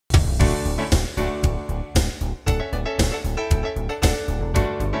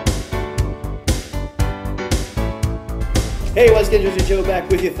Hey, what's good? Jersey Joe back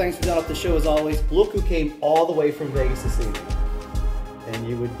with you. Thanks for downloading the show as always. Look who came all the way from Vegas to see me. And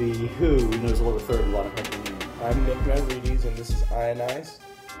you would be who knows a little third a lot of people. I'm Nick Mavrides, and this is Ionize.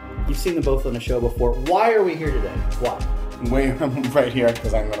 You've seen them both on the show before. Why are we here today? Why? I'm right here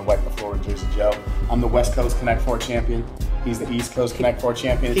because I'm going to wipe the floor with Jersey Joe. I'm the West Coast Connect 4 champion. He's the East Coast Connect 4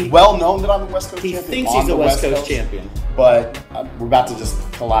 champion. It's well known that I'm the West Coast champion. He thinks he's the West Coast champion. But we're about to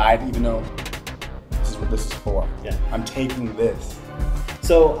just collide, even though this is what this is for. Yeah. I'm taking this.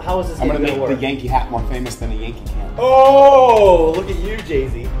 So how is this I'm going to make work? the Yankee hat more famous than a Yankee can. Oh, look at you,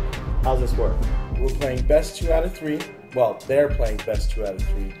 Jay-Z. How's this work? We're playing best 2 out of 3. Well, they're playing best 2 out of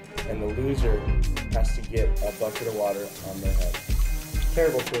 3. And the loser has to get a bucket of water on their head.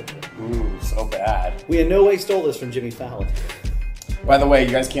 Terrible torture. Ooh, so bad. We in no way stole this from Jimmy Fallon. By the way,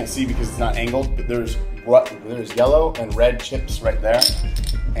 you guys can't see because it's not angled, but there's yellow and red chips right there.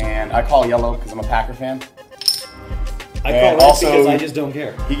 And I call yellow because I'm a Packer fan. I call red because I just don't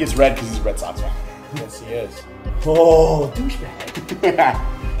care. He gets red because he's a Red Sox fan. Yes, he is. Oh,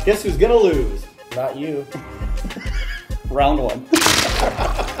 douchebag. Guess who's gonna lose? Not you. Round 1.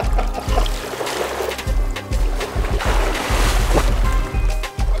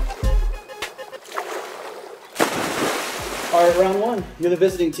 All right, round 1. You're the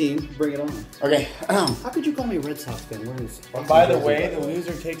visiting team. Bring it on. Okay. How could you call me a Red Sox fan? Where is? And by the way, the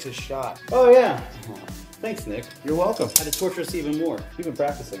loser takes a shot. Oh yeah. Thanks, Nick. You're welcome. Had to torture us even more. You've been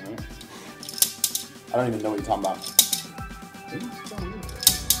practicing, right? I don't even know what you're talking about.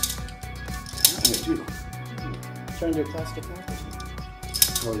 Trying to do a classic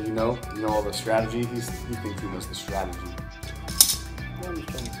practice. Well, you know all the strategy. He thinks he knows the strategy. I'm just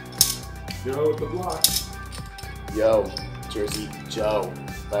trying to... Go with the block. Yo, Jersey Joe,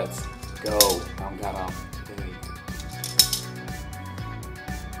 let's go. I'm gonna.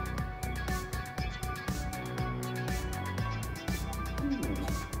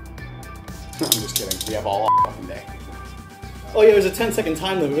 I'm just kidding. We have all fucking day. Oh yeah, there's a 10-second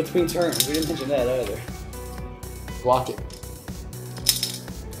time limit between turns. We didn't mention that either. Block it.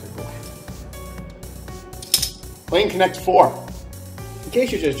 Good boy. Playing Connect 4. In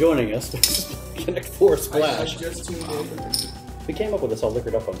case you're just joining us, Connect 4 Splash. I just tuned in. We came up with this all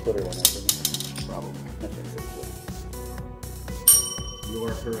liquored up on Twitter one night. Probably. You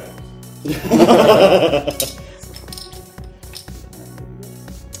are correct.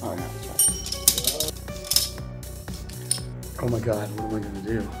 Oh, yeah, that's right. Oh my god, what am I gonna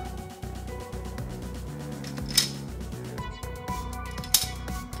do?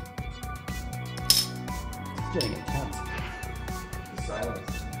 It's getting intense.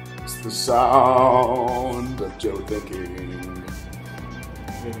 Silence. It's the sound of Joe thinking.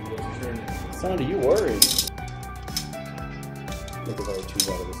 Sound of you worried. Look at our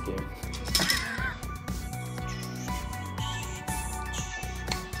 2 out of this game.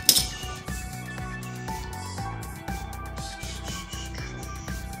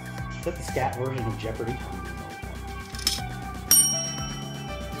 Is that the scat version of Jeopardy?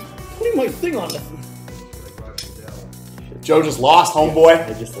 Putting my thing on this. Joe just lost, homeboy.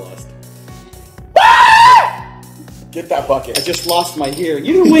 I just lost. Get that bucket. I just lost my hearing.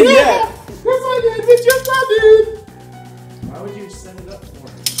 You didn't win yet. Yes, I did. Yes, I did. Why would you set it up for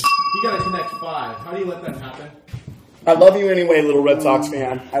him? You gotta connect 5. How do you let that happen? I love you anyway, little Red Sox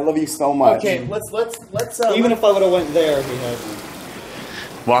fan. I love you so much. Okay, let's Even if I would have went there, he had me.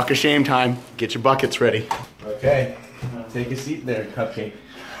 Walk of shame time. Get your buckets ready. Okay. Take a seat there, Cupcake.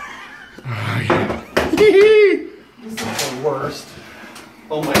 This is the worst.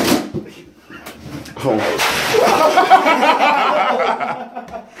 Oh my god.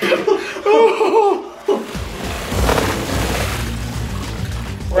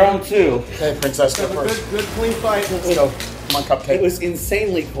 Round 2. Okay, Princess, go first. Good clean fight. Let's go. Come on, Cupcake. It was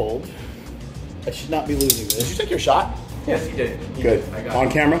insanely cold. I should not be losing Did this. you take your shot? Yes, you did. Good. I got On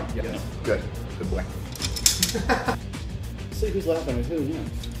it. camera? Yes. Good. Good boy. See who's laughing at who, yeah.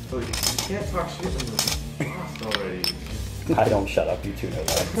 Oh, you can't talk shit when you're lost already. I don't shut up, you two know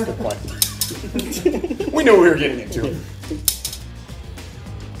that. I'm still playing. We knew we were getting into it.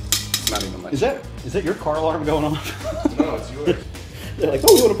 Not even much. Is that your car alarm going off? No, it's yours. They're like,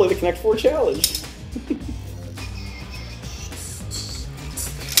 oh, we want to play the Connect 4 challenge.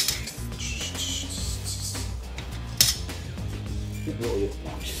 It really is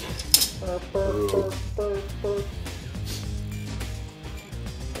obnoxious.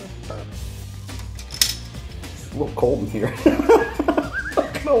 It's a little cold in here.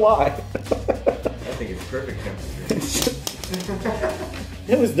 Not gonna lie. I think it's perfect temperature.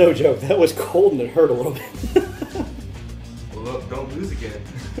 It was no joke. That was cold and it hurt a little bit. Well, look, don't lose again.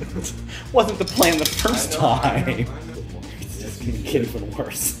 Wasn't the plan the first time. I know. getting even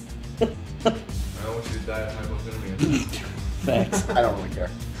worse. I don't want you to die of hypothermia. Thanks. I don't really care.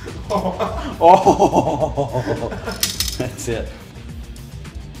 Oh, that's it.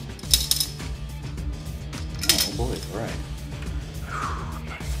 Oh boy, right.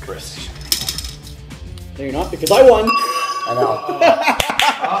 Chris. No, you're not, because I won. I know.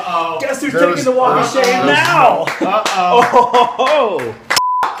 Uh-oh. Guess who's There taking was- the walk of shame now? Uh-oh. Oh!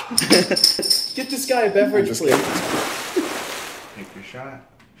 Get this guy a beverage, Just please. Take your shot.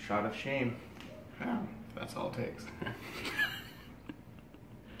 Shot of shame. Yeah, that's all it takes.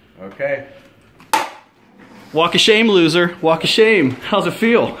 Okay. Walk of shame, loser. Walk of shame. How's it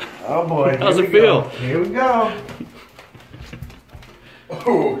feel? Oh boy. How's here it we go. feel? Here we go.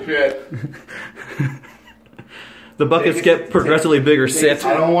 Oh shit! The buckets get progressively bigger. Sit.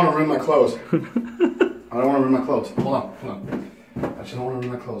 I don't want to ruin my clothes. I don't want to ruin my clothes. Hold on. I just don't want to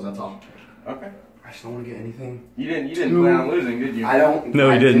ruin my clothes. That's all. Okay. I just don't want to get anything. You didn't plan on losing, did you? I don't. No,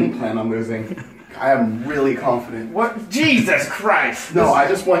 he I didn't. plan on losing. I am really confident. What? Jesus Christ! No, I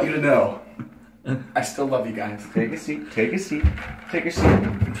just want you to know. I still love you guys. Take a seat. Take a seat. Take a seat.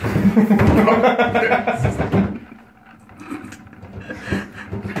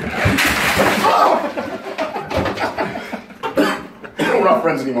 We're not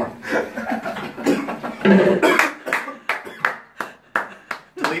friends anymore.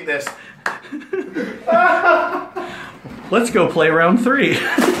 Delete this. Let's go play round 3.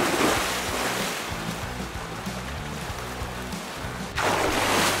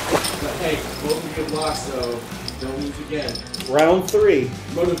 Hey, both of good loss, so don't lose again. Round 3.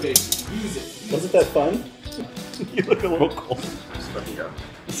 Motivate. Use it. Wasn't that fun? You look a little cold. Just let me go.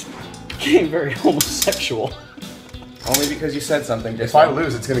 Getting very homosexual. Only because you said something. If I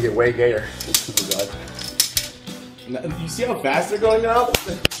lose, it's gonna get way gayer. Oh god. You see how fast they're going now?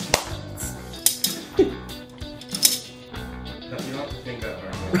 You don't have to think that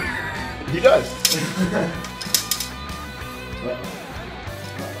hard. He does.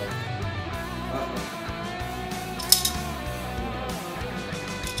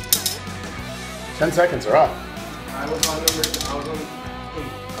 10 seconds are up. I was on 8. I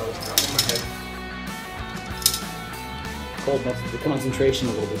was counting my head. Cold messes the concentration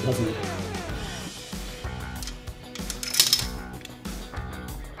a little bit, doesn't it?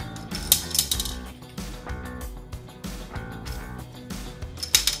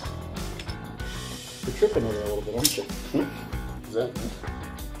 You're tripping over a little bit, aren't you? Is that?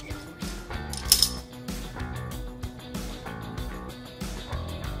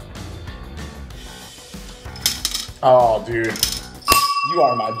 Oh, dude. You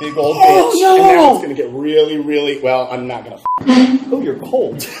are my big old bitch. Oh, no! And now it's gonna get really, really. Well, I'm not gonna. Oh, you're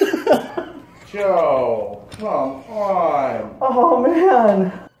cold. Joe, come on. Oh,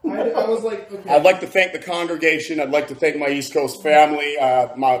 man. I was like, okay. I'd like to thank the congregation. I'd like to thank my East Coast family.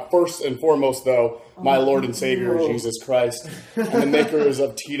 My first and foremost, though, my Lord and Savior, Jesus Christ, and the makers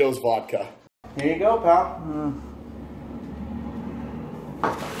of Tito's vodka. Here you go, pal.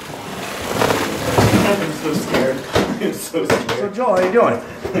 I'm so scared. I'm so scared. So, Joel, how you doing?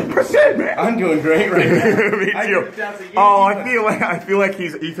 Proceed, man. I'm doing great right now. Me too. Oh, I feel like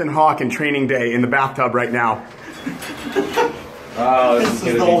he's Ethan Hawke in Training Day in the bathtub right now. Oh, this is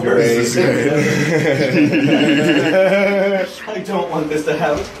gonna be great. I don't want this to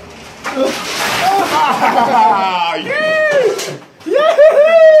happen.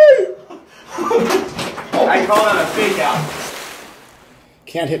 I call that a fake out.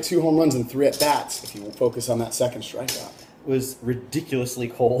 Can't hit 2 home runs and 3 at bats if you won't focus on that second strikeout. Was ridiculously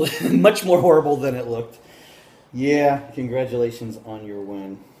cold. Much more horrible than it looked. Yeah, congratulations on your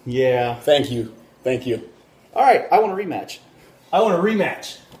win. Yeah. Thank you. Thank you. All right, I want a rematch. I want a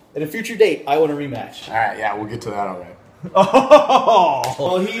rematch. At a future date, I want a rematch. All right, yeah, we'll get to that all right. Oh!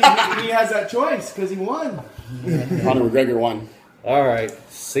 Well, he has that choice because he won. Conor McGregor won. All right,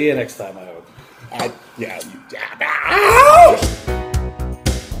 see you next time, I hope. Yeah.